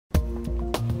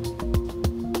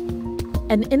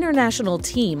An international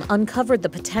team uncovered the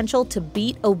potential to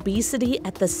beat obesity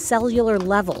at the cellular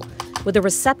level with a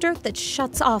receptor that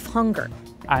shuts off hunger.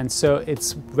 And so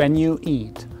it's when you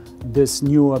eat, this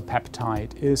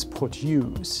neuropeptide is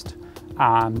produced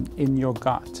in your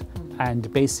gut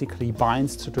and basically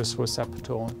binds to this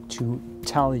receptor to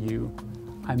tell you,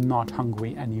 I'm not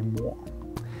hungry anymore.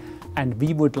 And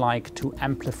we would like to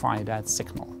amplify that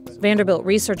signal. Vanderbilt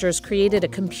researchers created a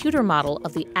computer model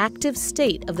of the active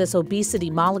state of this obesity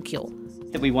molecule.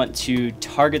 That we want to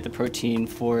target the protein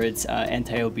for its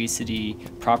anti-obesity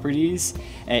properties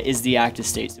is the active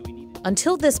state.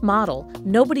 Until this model,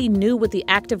 nobody knew what the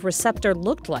active receptor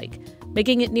looked like,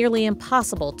 making it nearly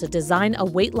impossible to design a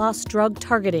weight loss drug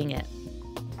targeting it.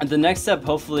 The next step,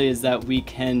 hopefully, is that we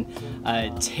can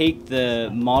take the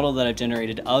model that I've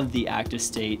generated of the active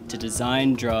state to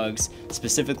design drugs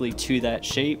specifically to that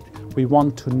shape. We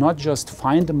want to not just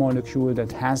find a molecule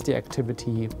that has the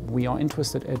activity we are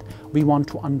interested in, we want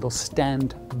to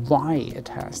understand why it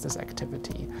has this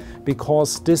activity,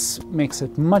 because this makes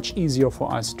it much easier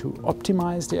for us to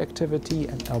optimize the activity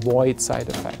and avoid side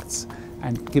effects,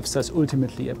 and gives us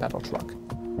ultimately a better drug.